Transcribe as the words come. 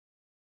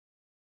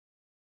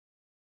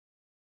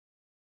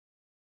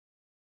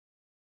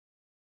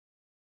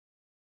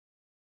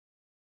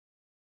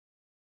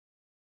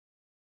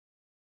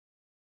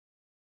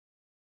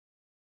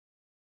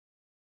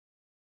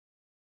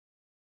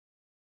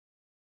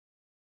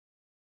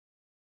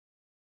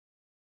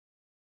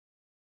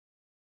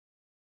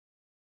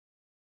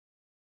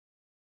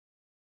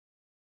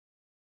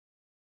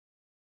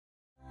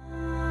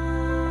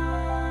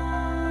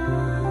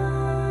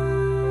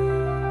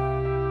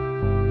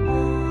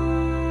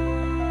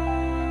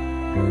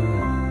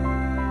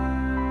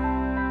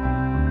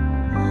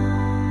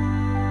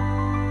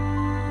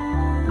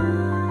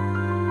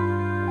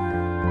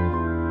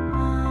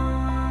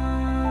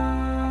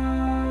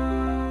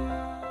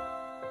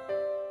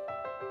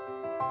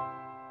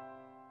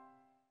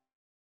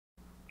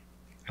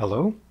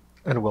Hello,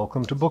 and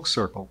welcome to Book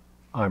Circle.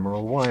 I'm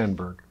Earl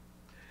Weinberg.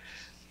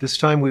 This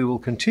time we will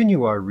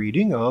continue our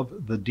reading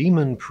of The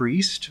Demon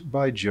Priest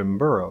by Jim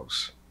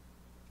Burroughs.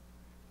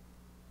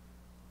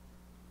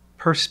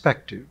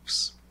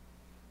 Perspectives.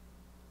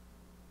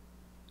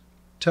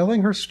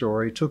 Telling her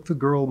story took the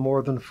girl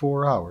more than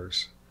 4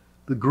 hours.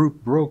 The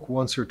group broke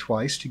once or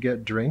twice to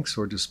get drinks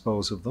or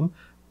dispose of them,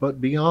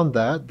 but beyond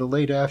that, the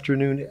late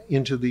afternoon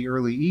into the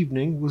early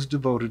evening was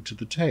devoted to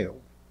the tale.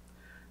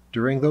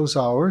 During those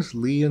hours,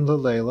 Lee and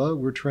Leila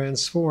were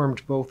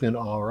transformed both in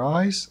our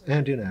eyes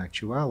and in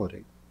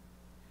actuality.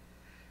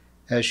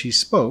 As she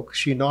spoke,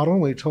 she not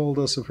only told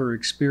us of her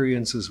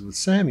experiences with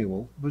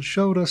Samuel, but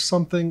showed us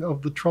something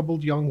of the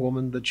troubled young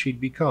woman that she'd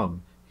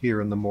become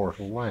here in the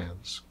mortal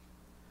lands.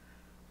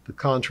 The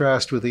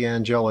contrast with the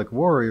angelic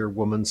warrior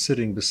woman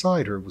sitting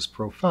beside her was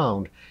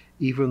profound,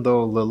 even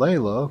though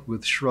Leila,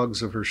 with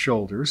shrugs of her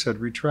shoulders,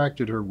 had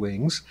retracted her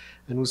wings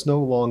and was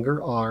no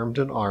longer armed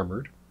and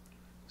armored.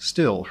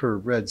 Still, her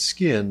red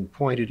skin,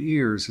 pointed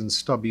ears, and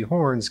stubby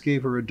horns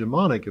gave her a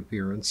demonic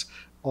appearance,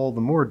 all the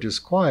more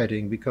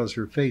disquieting because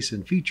her face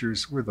and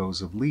features were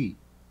those of Lee.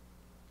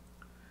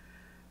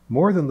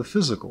 More than the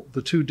physical,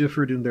 the two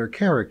differed in their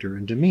character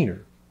and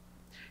demeanor.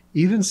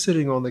 Even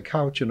sitting on the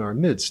couch in our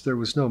midst, there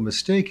was no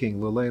mistaking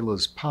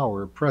Leila's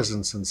power,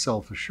 presence, and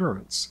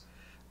self-assurance.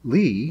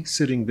 Lee,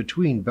 sitting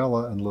between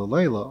Bella and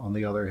Leila, on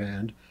the other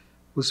hand,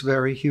 was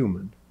very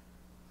human,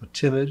 a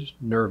timid,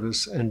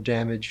 nervous, and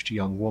damaged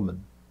young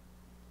woman.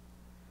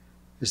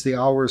 As the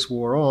hours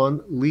wore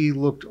on, Lee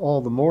looked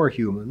all the more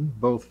human,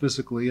 both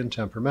physically and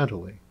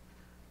temperamentally.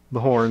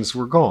 The horns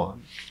were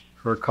gone,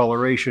 her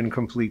coloration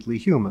completely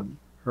human,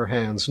 her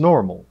hands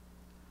normal.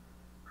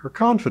 Her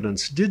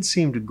confidence did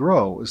seem to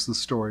grow as the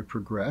story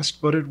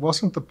progressed, but it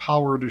wasn't the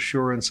powered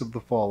assurance of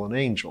the fallen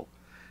angel.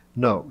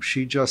 No,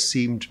 she just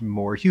seemed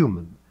more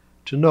human,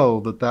 to know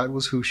that that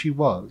was who she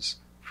was,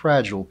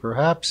 fragile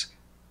perhaps,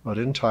 but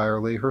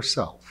entirely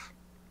herself.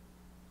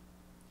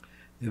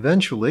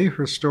 Eventually,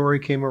 her story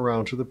came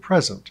around to the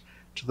present,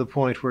 to the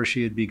point where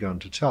she had begun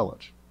to tell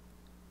it.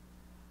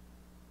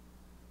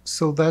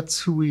 "So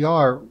that's who we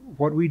are,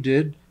 what we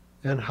did,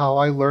 and how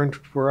I learned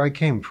where I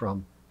came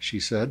from,"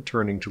 she said,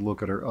 turning to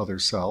look at her other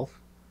self.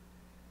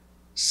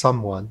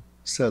 "Someone,"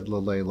 said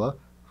Leila,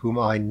 "whom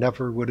I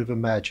never would have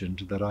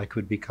imagined that I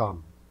could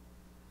become."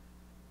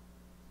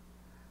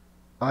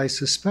 "I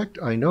suspect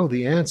I know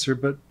the answer,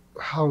 but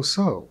how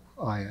so?"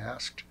 I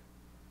asked.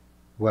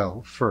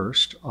 "Well,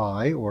 first,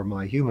 I, or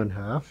my human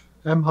half,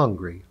 am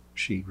hungry,"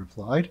 she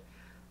replied,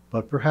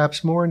 "but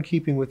perhaps more in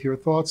keeping with your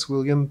thoughts,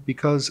 William,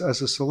 because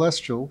as a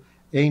celestial,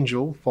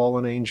 angel,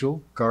 fallen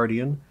angel,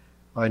 guardian,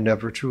 I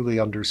never truly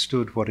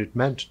understood what it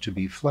meant to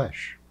be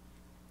flesh."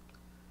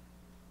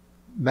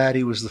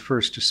 Maddie was the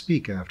first to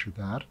speak after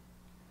that.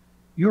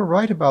 "You're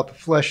right about the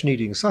flesh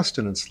needing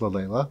sustenance,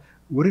 Leila.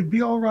 Would it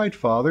be all right,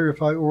 Father,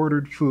 if I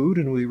ordered food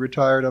and we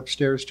retired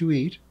upstairs to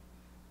eat?"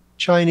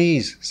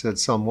 "Chinese," said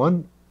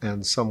someone,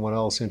 and someone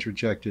else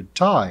interjected,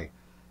 "Thai,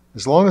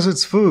 as long as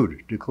it's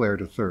food," declared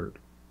a third.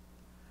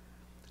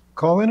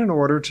 "Call in an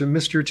order to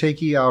Mr.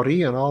 Takey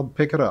Outy and I'll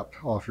pick it up,"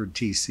 offered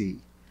T.C.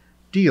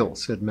 "Deal,"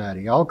 said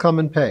Maddie. "I'll come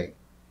and pay."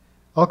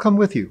 "I'll come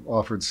with you,"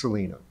 offered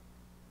Selina.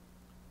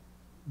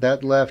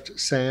 That left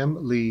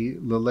Sam, Lee,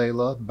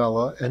 Leila,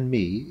 Bella, and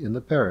me in the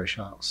parish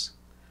house.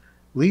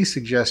 Lee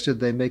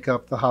suggested they make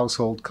up the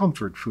household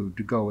comfort food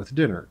to go with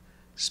dinner,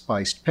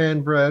 spiced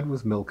pan bread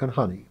with milk and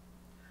honey.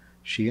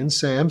 She and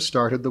Sam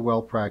started the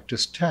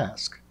well-practiced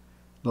task.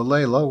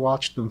 Leila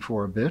watched them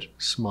for a bit,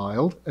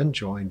 smiled, and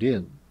joined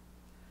in.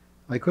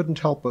 I couldn't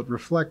help but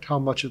reflect how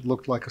much it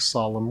looked like a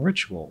solemn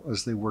ritual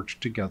as they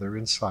worked together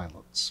in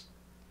silence.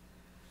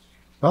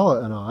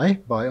 Bella and I,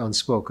 by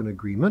unspoken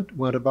agreement,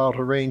 went about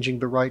arranging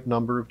the right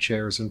number of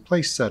chairs and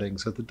place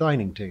settings at the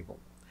dining table.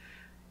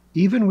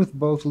 Even with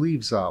both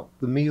leaves out,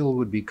 the meal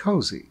would be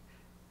cozy,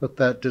 but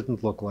that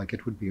didn't look like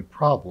it would be a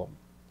problem.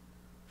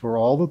 For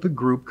all that the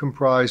group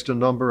comprised a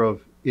number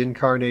of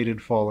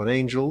incarnated fallen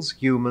angels,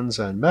 humans,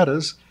 and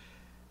metas,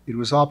 it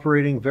was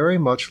operating very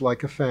much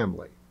like a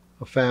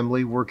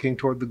family working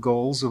toward the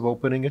goals of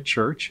opening a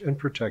church and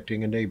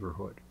protecting a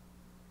neighborhood.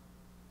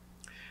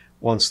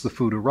 Once the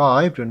food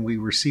arrived and we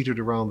were seated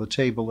around the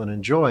table and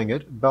enjoying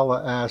it,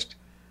 Bella asked,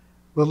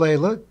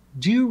 "Leila,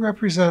 do you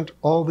represent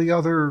all the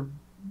other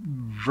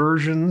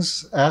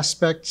versions,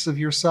 aspects of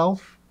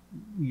yourselves?"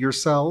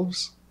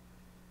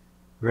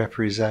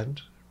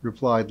 "Represent,"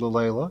 replied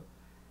Leila.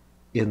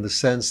 "In the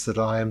sense that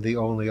I am the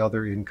only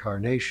other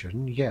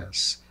incarnation,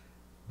 yes,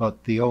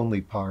 but the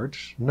only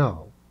part,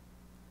 no."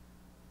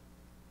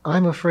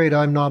 "I'm afraid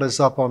I'm not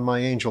as up on my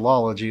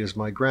angelology as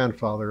my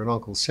grandfather and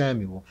Uncle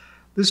Samuel.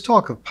 This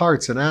talk of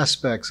parts and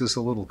aspects is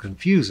a little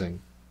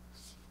confusing."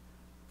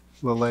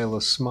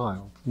 Leila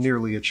smiled,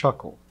 nearly a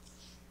chuckle.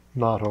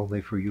 "Not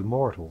only for you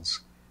mortals.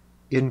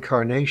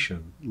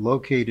 Incarnation,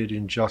 located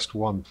in just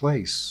one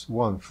place,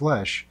 one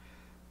flesh,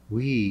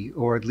 we,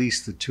 or at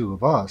least the two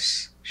of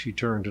us," she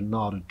turned and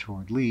nodded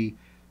toward Lee,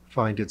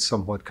 "find it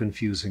somewhat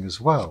confusing as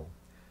well.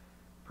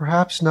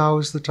 Perhaps now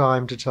is the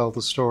time to tell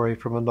the story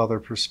from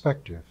another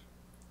perspective.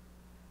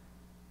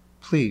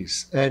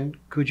 Please, and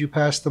could you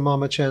pass the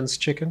Mama Chen's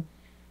chicken?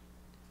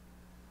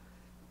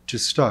 To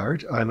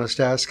start, I must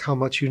ask how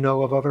much you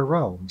know of other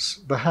realms,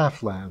 the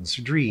Halflands,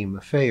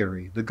 Dream,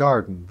 Faerie, the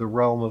Garden, the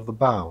Realm of the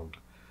Bound.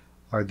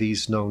 Are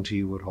these known to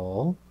you at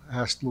all?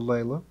 Asked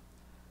Lulela.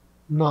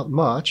 Not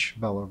much,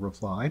 Bella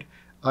replied.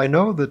 I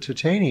know that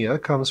Titania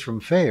comes from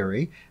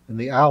Faerie, and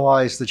the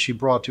allies that she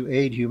brought to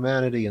aid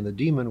humanity in the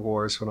demon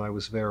wars when I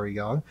was very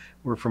young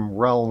were from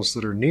realms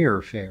that are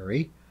near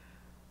Faerie.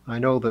 I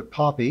know that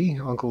Poppy,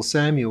 Uncle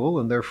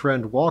Samuel, and their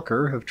friend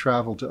Walker have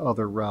traveled to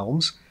other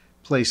realms,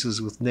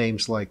 places with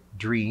names like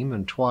Dream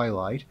and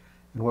Twilight,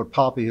 and what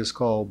Poppy has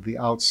called the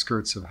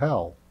outskirts of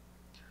hell.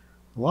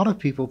 A lot of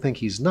people think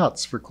he's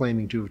nuts for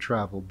claiming to have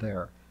traveled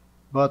there,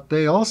 but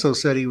they also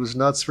said he was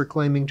nuts for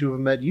claiming to have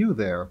met you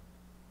there.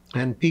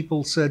 And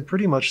people said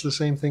pretty much the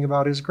same thing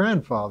about his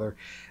grandfather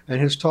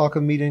and his talk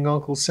of meeting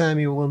Uncle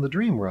Samuel in the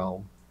dream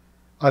realm.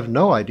 I've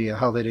no idea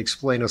how they'd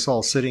explain us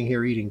all sitting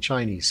here eating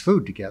Chinese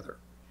food together.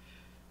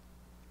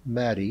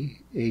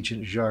 Maddie,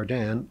 Agent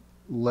Jardin,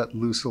 let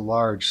loose a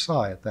large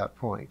sigh at that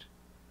point.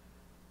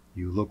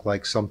 You look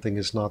like something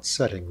is not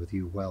setting with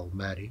you well,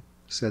 Maddie,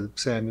 said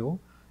Samuel.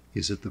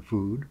 Is it the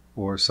food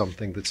or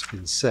something that's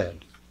been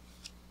said?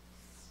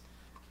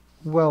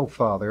 Well,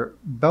 Father,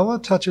 Bella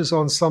touches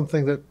on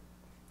something that...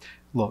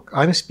 Look,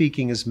 I'm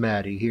speaking as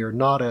Maddie here,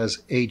 not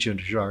as Agent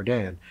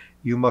Jardin.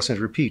 You mustn't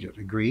repeat it,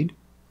 agreed?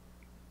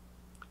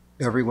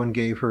 Everyone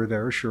gave her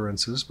their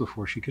assurances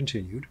before she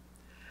continued.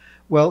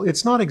 Well,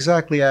 it's not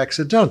exactly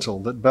accidental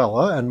that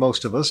Bella and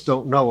most of us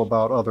don't know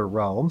about other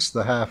realms,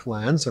 the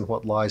Halflands, and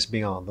what lies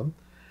beyond them.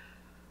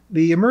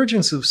 The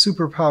emergence of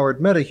superpowered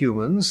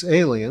metahumans,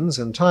 aliens,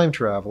 and time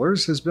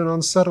travelers has been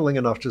unsettling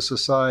enough to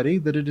society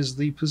that it is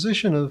the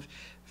position of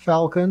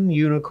Falcon,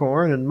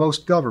 Unicorn, and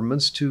most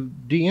governments to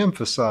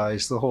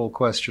de-emphasize the whole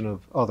question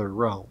of other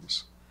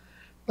realms.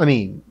 I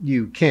mean,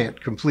 you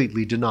can't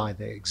completely deny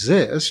they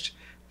exist.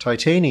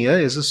 Titania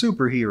is a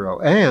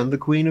superhero and the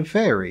Queen of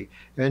Faerie,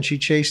 and she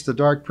chased the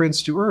Dark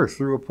Prince to Earth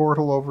through a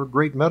portal over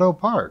Great Meadow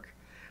Park.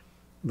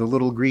 The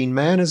little green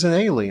man is an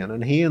alien,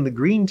 and he and the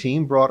green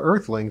team brought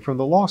Earthling from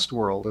the Lost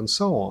World, and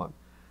so on.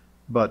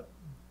 But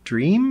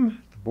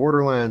Dream, the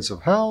borderlands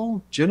of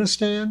Hell,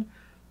 Jinnistan,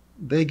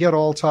 they get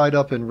all tied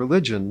up in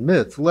religion,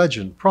 myth,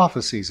 legend,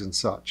 prophecies, and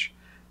such.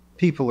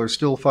 People are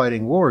still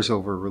fighting wars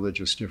over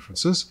religious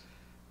differences,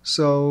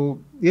 so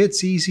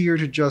it's easier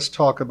to just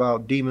talk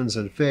about demons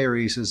and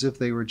fairies as if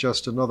they were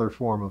just another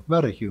form of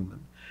metahuman,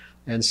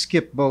 and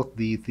skip both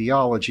the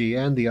theology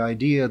and the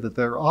idea that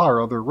there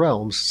are other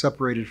realms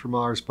separated from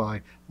ours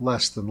by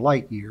less than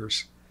light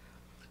years.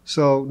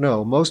 So,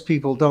 no, most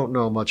people don't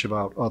know much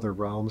about other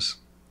realms.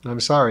 I'm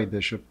sorry,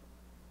 Bishop.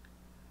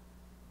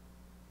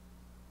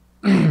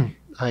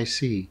 I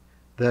see.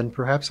 Then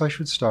perhaps I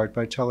should start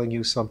by telling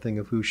you something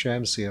of who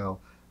Father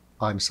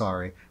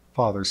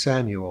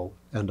Samuel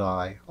and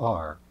I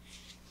are.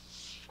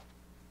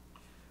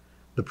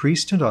 The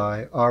priest and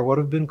I are what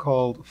have been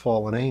called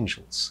fallen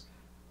angels.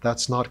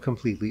 That's not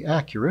completely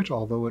accurate,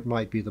 although it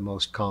might be the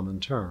most common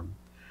term.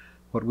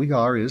 What we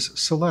are is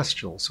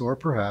celestials, or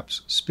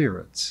perhaps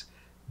spirits,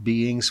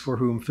 beings for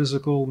whom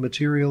physical,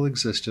 material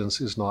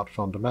existence is not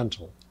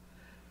fundamental.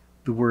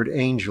 The word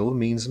angel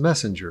means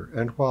messenger,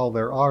 and while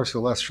there are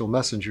celestial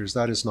messengers,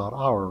 that is not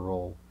our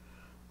role.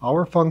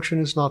 Our function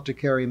is not to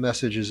carry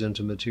messages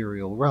into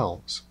material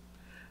realms.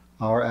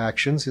 Our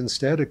actions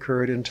instead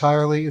occurred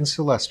entirely in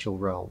celestial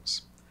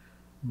realms.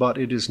 But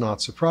it is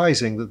not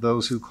surprising that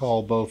those who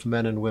call both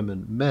men and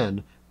women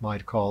men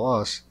might call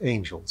us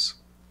angels.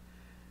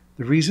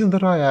 The reason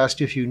that I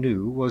asked if you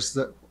knew was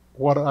that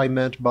what I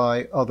meant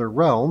by other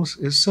realms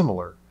is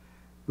similar.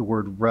 The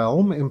word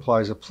realm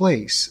implies a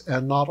place,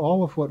 and not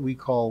all of what we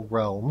call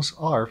realms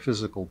are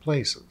physical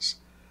places.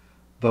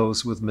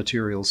 Those with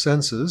material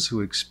senses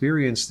who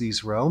experience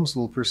these realms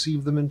will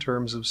perceive them in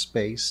terms of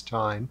space,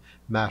 time,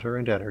 matter,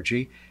 and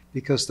energy,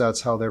 because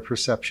that's how their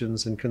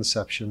perceptions and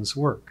conceptions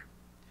work.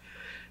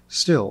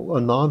 Still,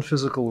 a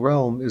non-physical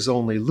realm is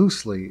only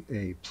loosely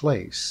a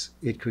place.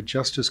 It could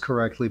just as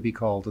correctly be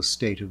called a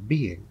state of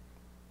being.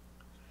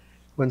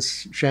 When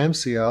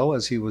Shamsiel,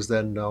 as he was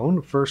then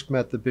known, first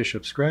met the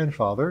bishop's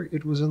grandfather,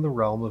 it was in the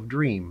realm of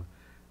dream,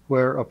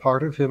 where a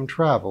part of him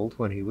traveled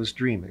when he was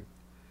dreaming.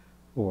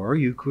 Or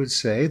you could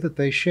say that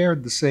they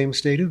shared the same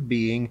state of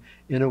being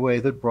in a way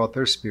that brought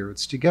their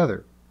spirits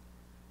together.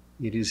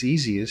 It is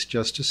easiest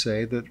just to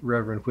say that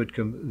Reverend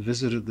Whitcomb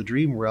visited the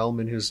dream realm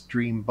in his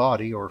dream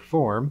body or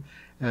form,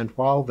 and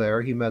while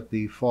there he met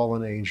the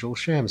fallen angel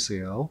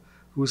Shamsiel,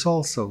 who was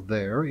also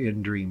there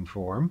in dream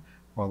form,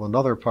 while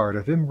another part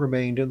of him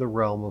remained in the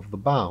realm of the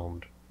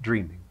bound,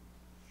 dreaming.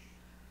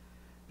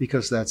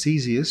 Because that's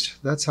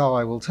easiest, that's how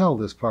I will tell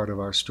this part of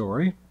our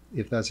story.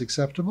 If that's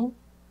acceptable,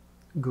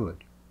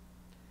 good.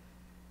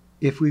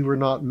 If we were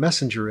not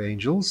messenger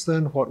angels,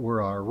 then what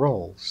were our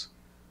roles?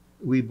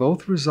 We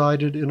both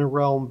resided in a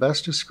realm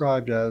best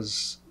described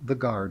as the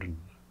garden.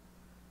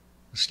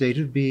 a state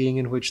of being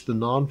in which the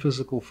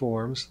non-physical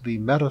forms, the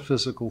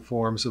metaphysical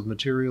forms of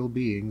material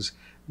beings,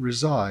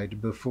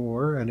 reside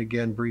before and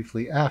again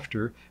briefly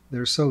after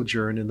their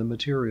sojourn in the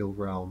material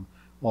realm,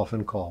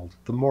 often called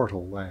the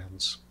mortal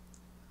lands.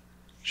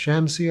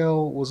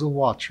 Shamsiel was a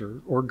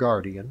watcher or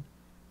guardian.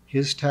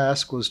 His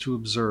task was to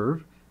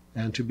observe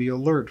and to be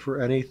alert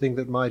for anything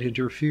that might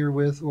interfere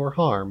with or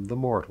harm the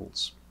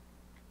mortals.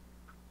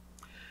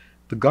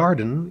 The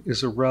garden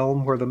is a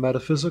realm where the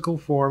metaphysical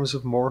forms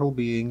of mortal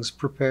beings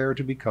prepare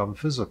to become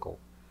physical,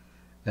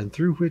 and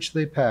through which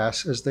they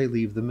pass as they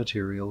leave the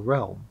material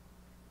realm.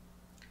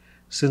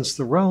 Since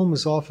the realm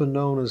is often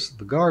known as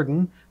the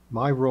garden,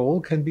 my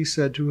role can be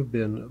said to have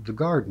been the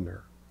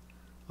gardener.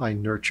 I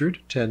nurtured,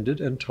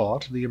 tended, and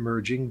taught the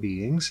emerging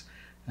beings,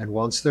 and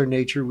once their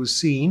nature was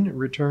seen,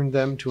 returned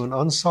them to an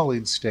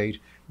unsullied state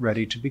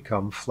ready to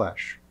become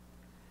flesh.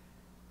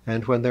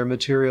 And when their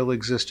material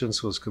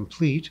existence was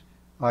complete,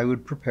 I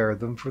would prepare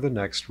them for the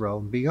next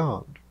realm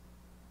beyond.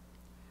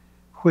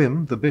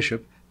 Whim, the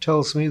bishop,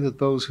 tells me that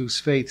those whose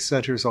faith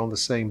centers on the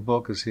same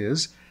book as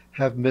his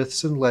have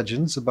myths and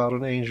legends about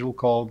an angel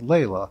called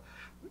Layla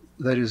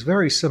that is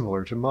very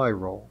similar to my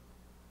role.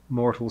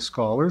 Mortal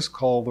scholars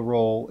call the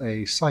role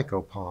a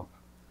psychopomp.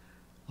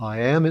 I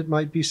am, it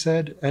might be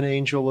said, an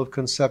angel of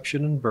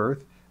conception and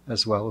birth,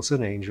 as well as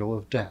an angel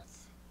of death.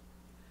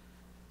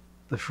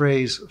 The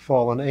phrase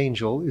fallen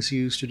angel is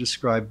used to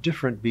describe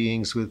different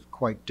beings with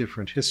quite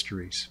different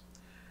histories.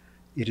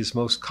 It is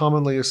most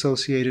commonly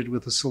associated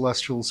with the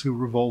celestials who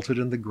revolted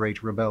in the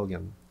Great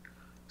Rebellion.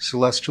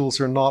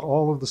 Celestials are not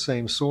all of the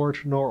same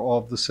sort, nor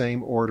of the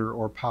same order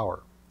or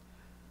power.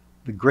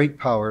 The great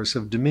powers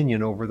have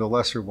dominion over the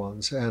lesser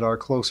ones and are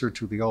closer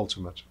to the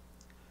ultimate.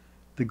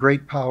 The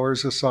great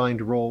powers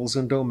assigned roles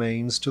and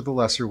domains to the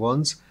lesser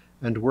ones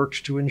and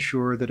worked to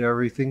ensure that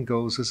everything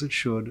goes as it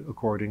should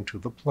according to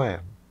the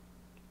plan.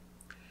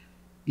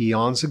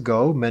 Eons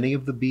ago, many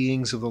of the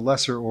beings of the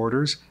lesser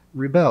orders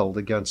rebelled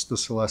against the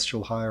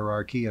celestial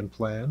hierarchy and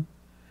plan.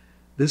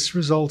 This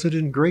resulted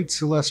in great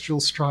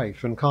celestial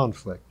strife and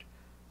conflict.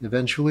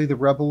 Eventually, the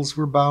rebels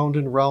were bound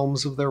in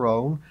realms of their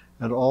own,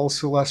 and all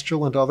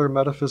celestial and other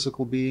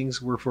metaphysical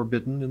beings were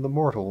forbidden in the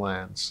mortal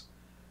lands.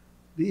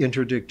 The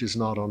interdict is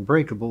not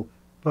unbreakable,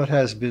 but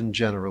has been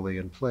generally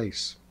in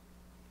place.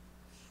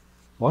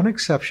 One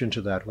exception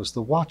to that was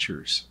the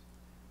Watchers.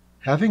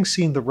 Having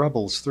seen the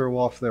rebels throw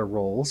off their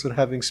roles and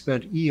having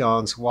spent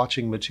eons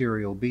watching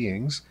material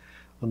beings,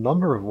 a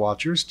number of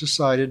Watchers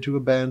decided to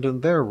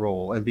abandon their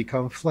role and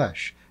become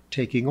flesh,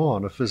 taking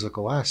on a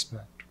physical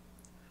aspect.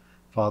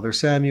 Father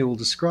Samuel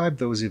described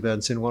those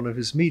events in one of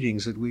his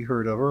meetings that we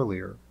heard of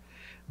earlier.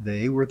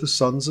 They were the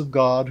sons of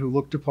God who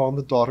looked upon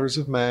the daughters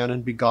of man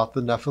and begot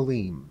the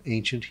Nephilim,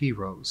 ancient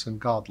heroes and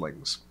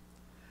godlings.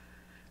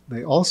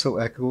 They also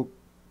echoed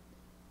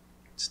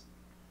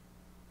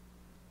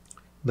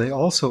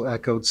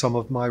some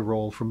of my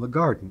role from the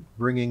garden,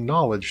 bringing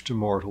knowledge to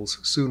mortals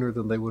sooner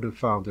than they would have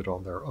found it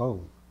on their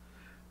own.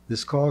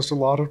 This caused a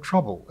lot of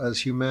trouble,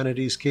 as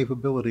humanity's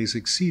capabilities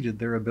exceeded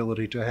their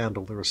ability to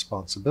handle the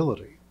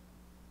responsibility.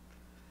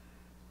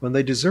 When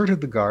they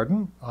deserted the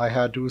garden, I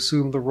had to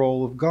assume the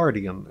role of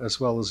guardian as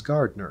well as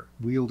gardener,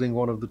 wielding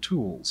one of the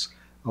tools,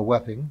 a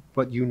weapon,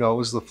 what you know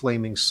as the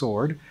flaming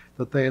sword,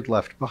 that they had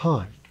left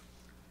behind.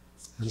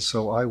 And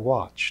so I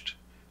watched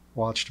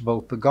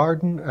both the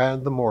garden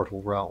and the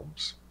mortal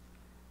realms.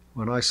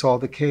 When I saw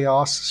the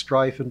chaos,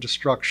 strife, and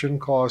destruction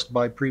caused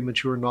by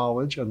premature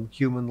knowledge and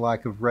human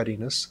lack of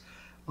readiness,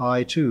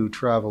 I too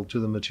traveled to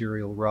the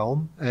material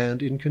realm,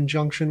 and in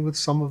conjunction with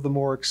some of the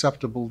more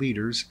acceptable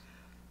leaders,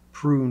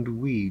 pruned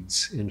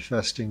weeds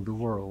infesting the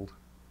world.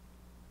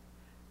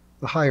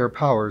 The higher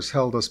powers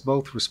held us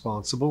both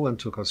responsible and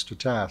took us to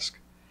task.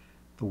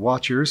 The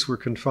Watchers were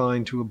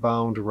confined to a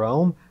bound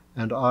realm,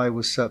 and I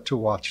was set to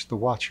watch the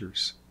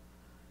Watchers.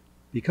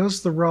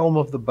 Because the realm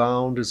of the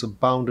bound is a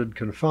bounded,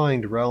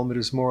 confined realm, it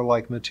is more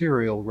like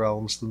material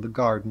realms than the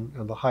garden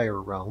and the higher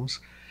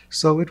realms,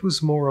 so it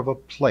was more of a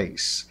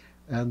place,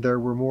 and there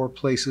were more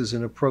places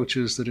and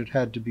approaches that it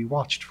had to be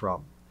watched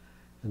from.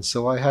 And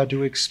so I had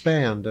to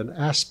expand an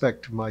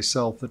aspect of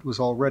myself that was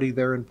already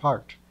there in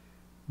part,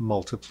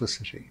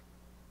 multiplicity.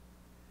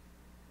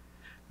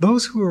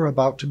 Those who are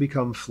about to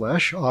become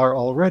flesh are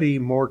already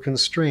more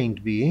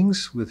constrained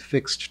beings with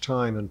fixed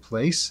time and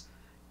place.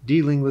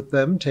 Dealing with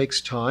them takes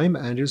time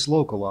and is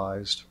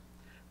localized.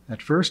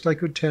 At first I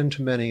could tend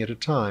to many at a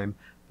time,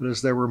 but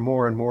as there were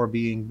more and more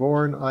being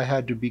born, I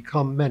had to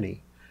become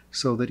many,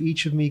 so that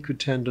each of me could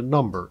tend a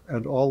number,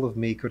 and all of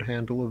me could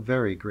handle a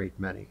very great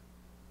many.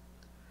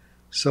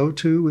 So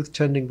too with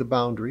tending the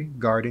boundary,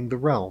 guarding the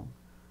realm.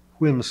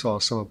 Whim saw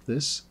some of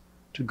this.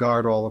 To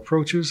guard all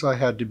approaches, I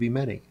had to be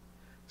many.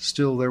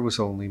 Still there was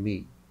only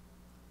me.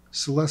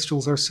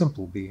 Celestials are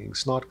simple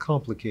beings, not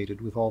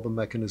complicated with all the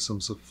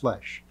mechanisms of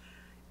flesh.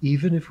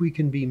 Even if we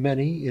can be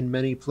many in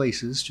many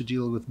places to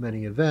deal with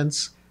many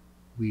events,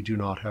 we do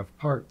not have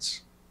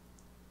parts.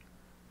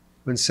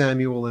 When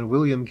Samuel and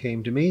William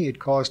came to me, it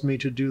caused me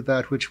to do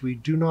that which we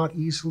do not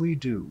easily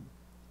do: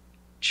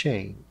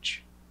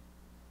 change.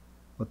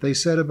 what they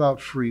said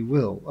about free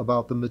will,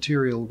 about the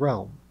material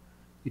realm.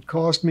 It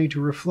caused me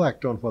to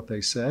reflect on what they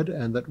said,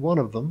 and that one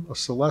of them, a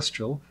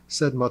celestial,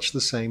 said much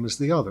the same as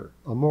the other,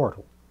 a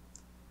mortal.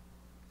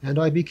 And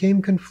I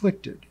became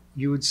conflicted,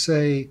 you would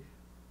say,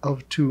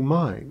 of two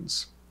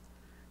minds.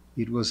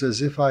 It was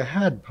as if I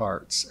had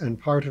parts, and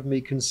part of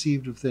me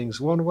conceived of things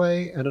one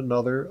way and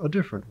another a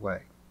different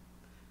way.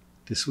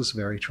 This was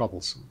very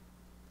troublesome.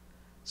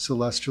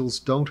 Celestials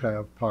don't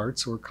have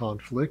parts or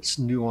conflicts,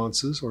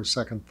 nuances or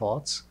second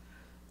thoughts.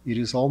 It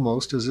is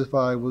almost as if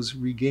I was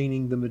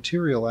regaining the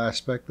material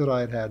aspect that I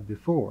had had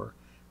before,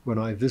 when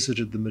I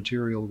visited the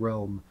material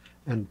realm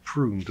and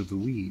pruned the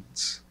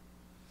weeds.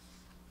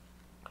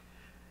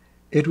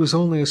 It was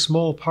only a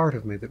small part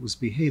of me that was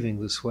behaving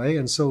this way,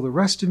 and so the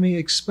rest of me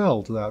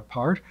expelled that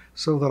part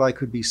so that I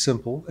could be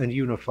simple and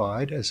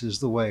unified, as is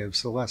the way of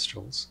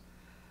celestials.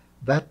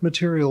 That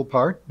material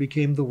part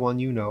became the one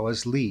you know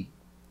as Li.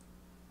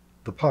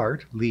 The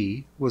part,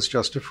 Li, was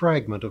just a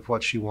fragment of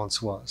what she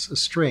once was,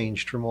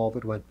 estranged from all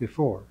that went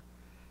before.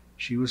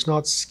 She was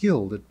not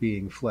skilled at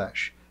being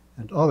flesh,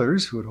 and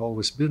others, who had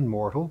always been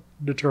mortal,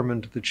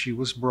 determined that she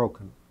was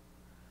broken.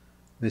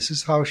 This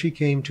is how she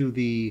came to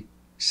the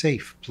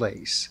safe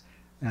place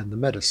and the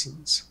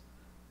medicines.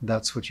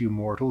 That's what you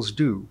mortals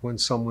do when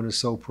someone is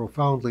so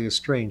profoundly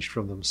estranged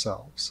from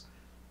themselves,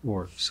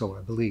 or so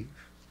I believe.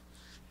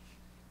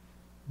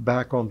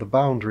 Back on the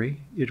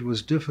boundary, it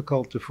was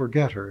difficult to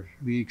forget her,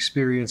 the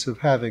experience of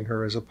having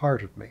her as a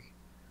part of me.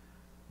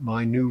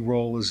 My new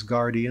role as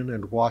guardian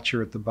and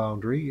watcher at the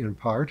boundary, in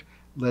part,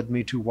 led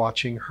me to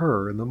watching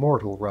her in the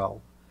mortal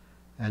realm,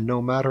 and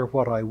no matter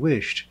what I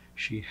wished,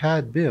 she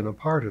had been a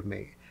part of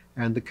me,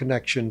 and the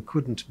connection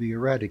couldn't be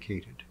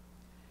eradicated.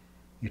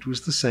 It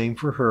was the same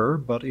for her,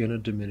 but in a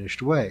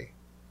diminished way.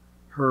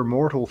 Her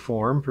mortal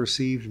form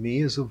perceived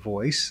me as a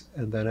voice,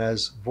 and then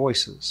as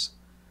voices.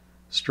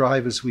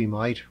 Strive as we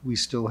might, we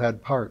still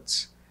had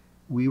parts.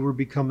 We were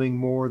becoming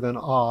more than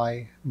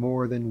I,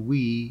 more than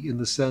we, in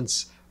the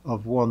sense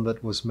of one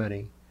that was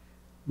many.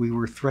 We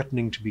were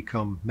threatening to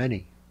become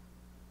many.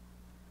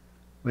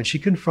 When she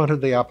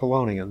confronted the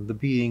Apollonian, the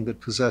being that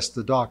possessed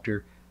the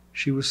doctor,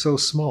 she was so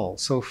small,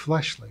 so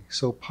fleshly,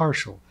 so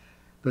partial,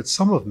 that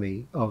some of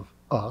me, of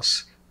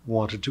us,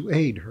 wanted to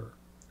aid her.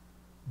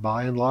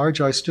 By and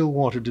large, I still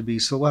wanted to be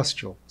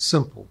celestial,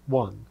 simple,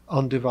 one,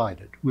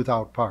 undivided,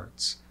 without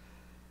parts.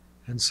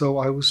 And so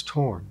I was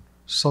torn,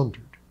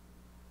 sundered.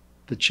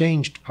 The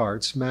changed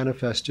parts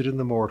manifested in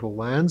the mortal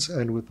lands,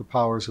 and with the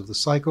powers of the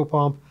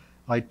psychopomp,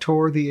 I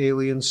tore the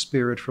alien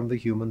spirit from the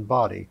human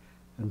body,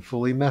 and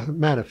fully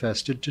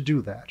manifested to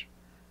do that.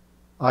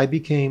 I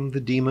became the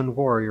demon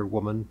warrior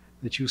woman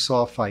that you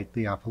saw fight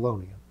the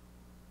Apollonian.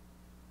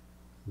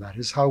 That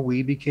is how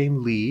we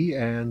became Li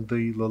and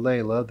the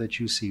Lalela that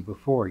you see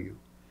before you.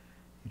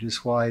 It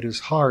is why it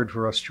is hard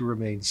for us to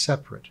remain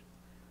separate.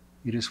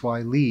 It is why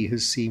Li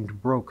has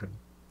seemed broken.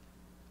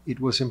 It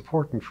was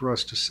important for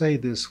us to say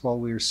this while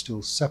we are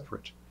still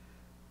separate.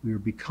 We are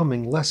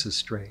becoming less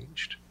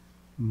estranged,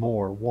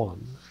 more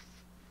one.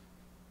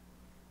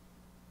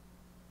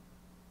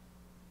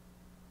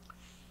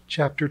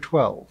 Chapter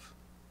 12.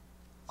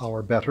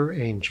 Our Better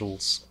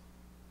Angels.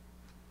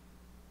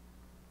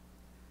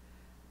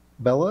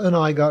 Bella and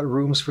I got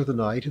rooms for the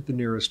night at the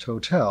nearest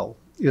hotel,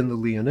 in the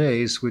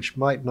Lyonnaise, which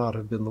might not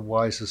have been the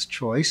wisest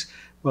choice,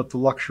 but the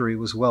luxury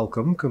was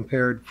welcome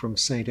compared from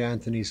St.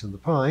 Anthony's in the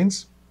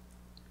Pines.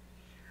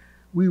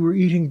 We were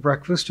eating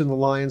breakfast in the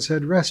Lion's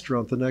Head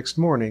restaurant the next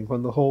morning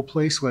when the whole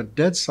place went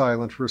dead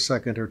silent for a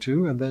second or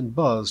two and then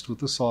buzzed with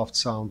the soft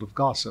sound of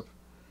gossip.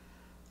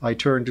 I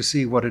turned to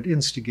see what had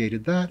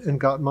instigated that and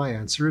got my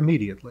answer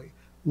immediately.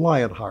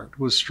 Lionheart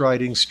was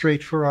striding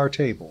straight for our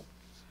table.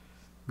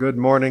 "Good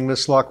morning,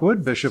 Miss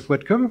Lockwood, Bishop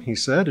Whitcomb," he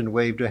said, and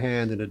waved a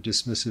hand in a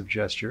dismissive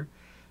gesture.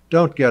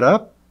 "Don't get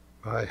up."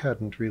 I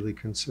hadn't really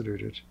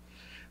considered it.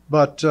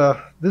 "But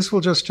this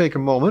will just take a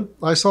moment.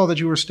 I saw that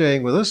you were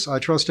staying with us. I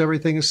trust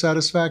everything is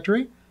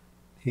satisfactory?"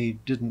 He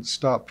didn't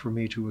stop for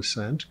me to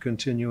assent,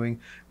 continuing,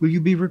 "Will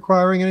you be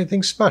requiring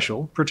anything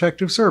special?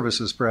 Protective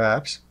services,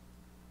 perhaps?"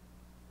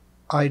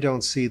 "I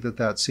don't see that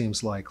that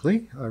seems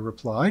likely," I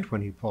replied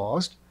when he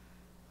paused.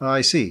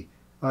 "I see.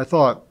 I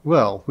thought,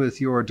 well, with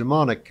your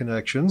demonic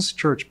connections,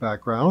 church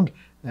background,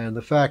 and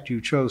the fact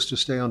you chose to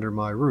stay under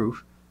my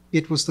roof—"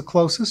 "It was the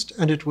closest,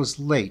 and it was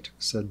late,"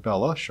 said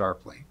Bella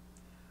sharply.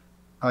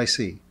 "I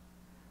see.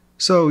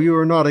 So you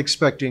are not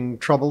expecting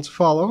trouble to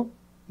follow?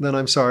 Then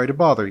I'm sorry to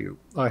bother you.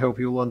 I hope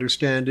you'll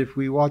understand if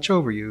we watch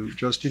over you,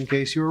 just in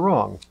case you're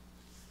wrong."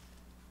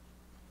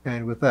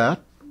 And with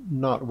that,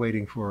 not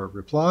waiting for a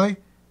reply,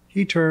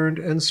 he turned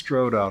and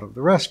strode out of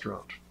the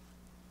restaurant.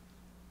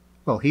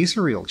 "Well, he's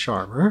a real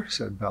charmer,"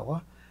 said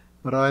Bella,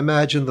 "but I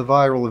imagine the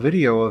viral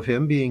video of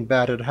him being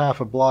batted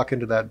half a block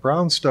into that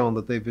brownstone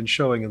that they've been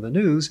showing in the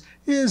news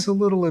is a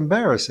little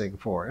embarrassing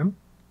for him."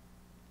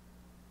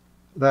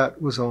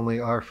 That was only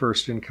our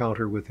first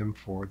encounter with him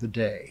for the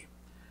day.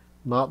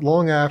 Not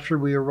long after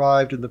we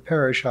arrived in the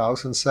parish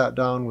house and sat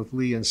down with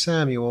Lee and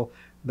Samuel,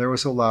 there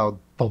was a loud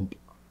thump.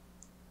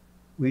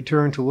 We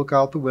turned to look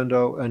out the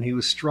window, and he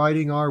was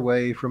striding our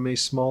way from a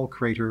small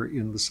crater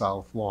in the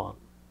south lawn.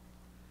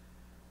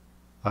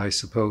 "I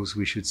suppose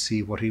we should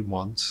see what he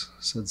wants,"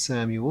 said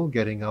Samuel,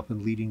 getting up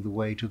and leading the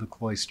way to the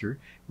cloister,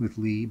 with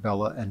Lee,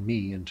 Bella, and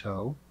me in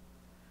tow.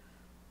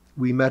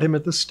 We met him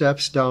at the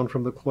steps down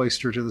from the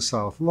cloister to the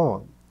south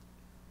lawn.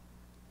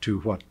 "To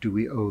what do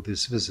we owe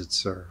this visit,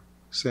 sir?"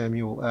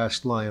 Samuel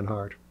asked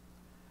Lionheart.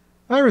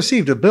 "I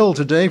received a bill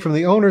today from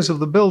the owners of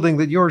the building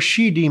that your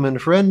she-demon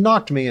friend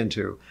knocked me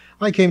into.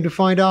 I came to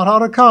find out how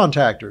to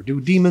contact her.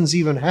 Do demons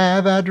even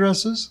have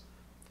addresses?"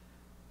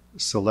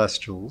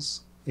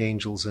 "Celestials,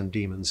 angels and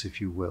demons,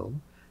 if you will,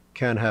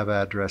 can have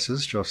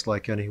addresses just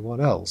like anyone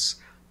else,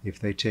 if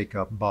they take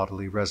up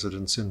bodily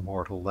residence in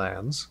mortal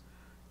lands.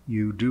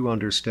 You do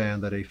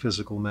understand that a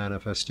physical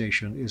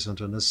manifestation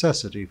isn't a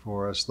necessity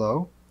for us,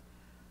 though?"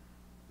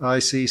 "I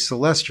see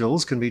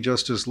celestials can be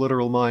just as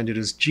literal-minded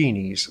as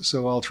genies,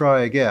 so I'll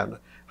try again.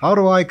 How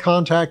do I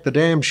contact the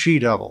damned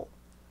she-devil?"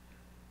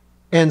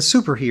 "And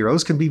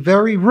superheroes can be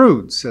very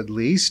rude," said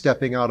Lee,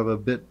 stepping out a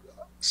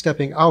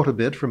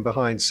bit from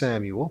behind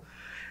Samuel.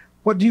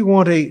 "What do you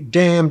want a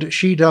damned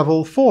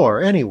she-devil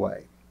for,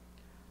 anyway?"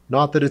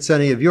 "Not that it's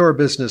any of your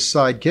business,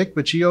 sidekick,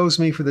 but she owes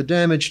me for the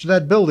damage to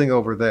that building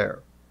over there."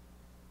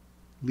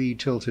 Lee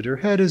tilted her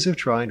head as if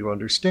trying to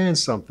understand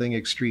something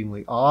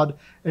extremely odd,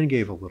 and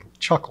gave a little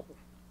chuckle.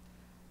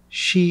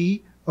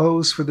 "She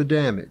owes for the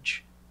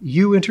damage.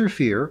 You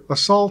interfere,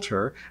 assault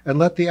her, and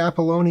let the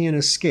Apollonian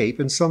escape,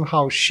 and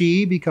somehow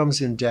she becomes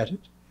indebted?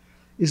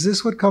 Is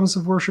this what comes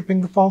of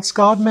worshipping the false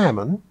god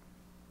Mammon?"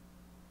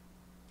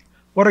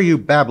 "What are you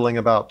babbling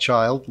about,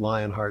 child?"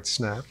 Lionheart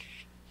snapped.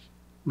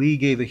 Lee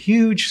gave a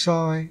huge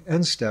sigh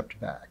and stepped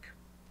back.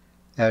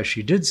 As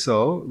she did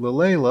so,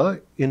 Lilela,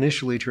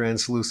 initially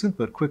translucent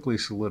but quickly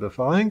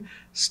solidifying,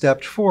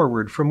 stepped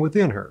forward from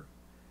within her.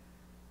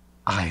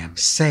 "I am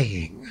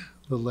saying,"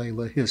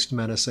 Lilela hissed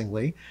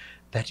menacingly,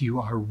 "that you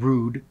are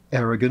rude,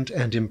 arrogant,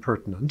 and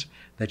impertinent,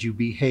 that you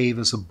behave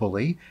as a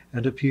bully,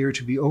 and appear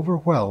to be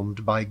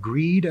overwhelmed by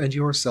greed and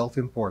your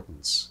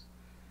self-importance."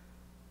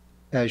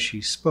 As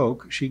she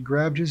spoke, she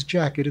grabbed his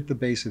jacket at the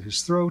base of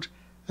his throat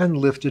and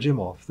lifted him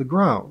off the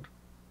ground.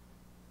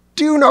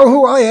 "Do you know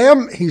who I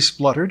am?" he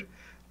spluttered.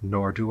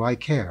 "Nor do I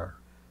care.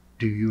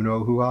 Do you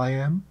know who I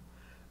am?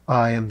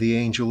 I am the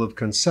angel of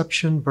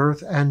conception,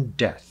 birth, and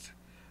death.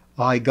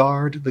 I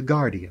guard the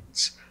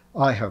guardians.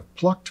 I have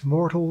plucked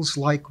mortals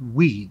like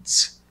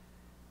weeds."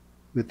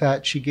 With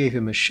that she gave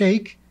him a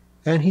shake,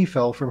 and he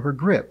fell from her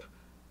grip,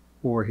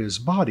 or his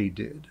body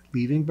did,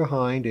 leaving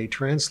behind a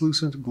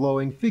translucent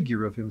glowing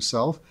figure of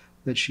himself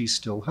that she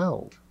still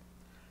held.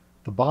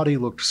 The body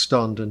looked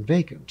stunned and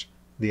vacant.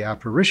 The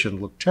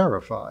apparition looked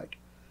terrified.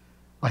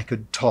 "I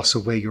could toss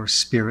away your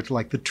spirit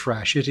like the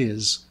trash it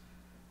is."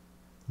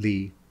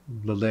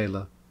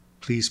 "Lilela,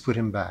 please put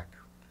him back,"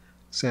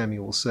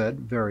 Samuel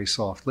said very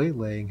softly,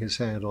 laying his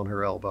hand on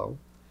her elbow.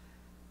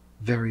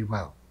 "Very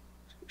well."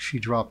 She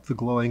dropped the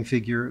glowing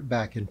figure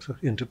back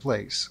into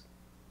place.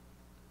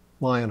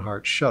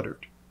 Lionheart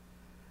shuddered.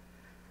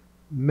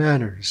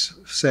 "Manners,"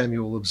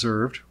 Samuel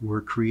observed,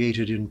 "were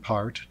created in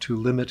part to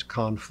limit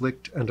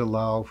conflict and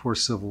allow for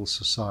civil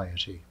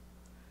society."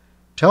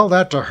 "Tell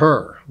that to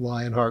her,"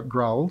 Lionheart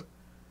growled.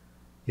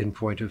 "In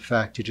point of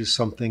fact, it is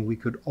something we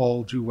could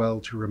all do well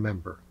to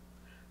remember.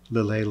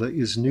 Lilela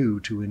is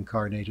new to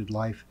incarnated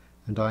life,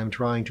 and I am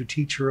trying to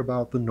teach her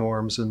about the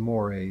norms and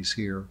mores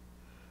here.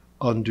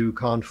 Undue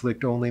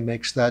conflict only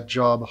makes that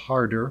job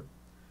harder.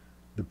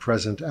 The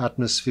present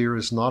atmosphere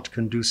is not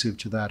conducive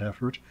to that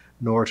effort,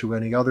 nor to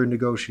any other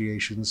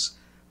negotiations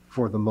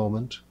for the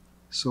moment,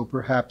 so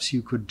perhaps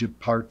you could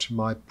depart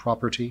my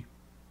property."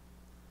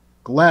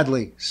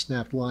 "Gladly,"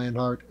 snapped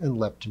Lionheart, and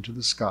leapt into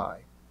the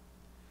sky.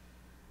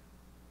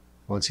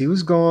 Once he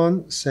was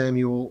gone,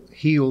 Samuel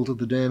healed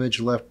the damage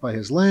left by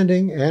his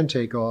landing and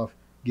takeoff,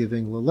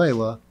 giving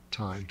Lilela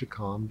time to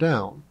calm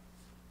down.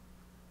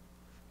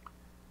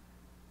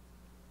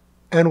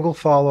 And we'll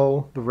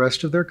follow the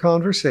rest of their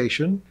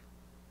conversation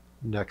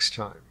next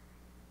time.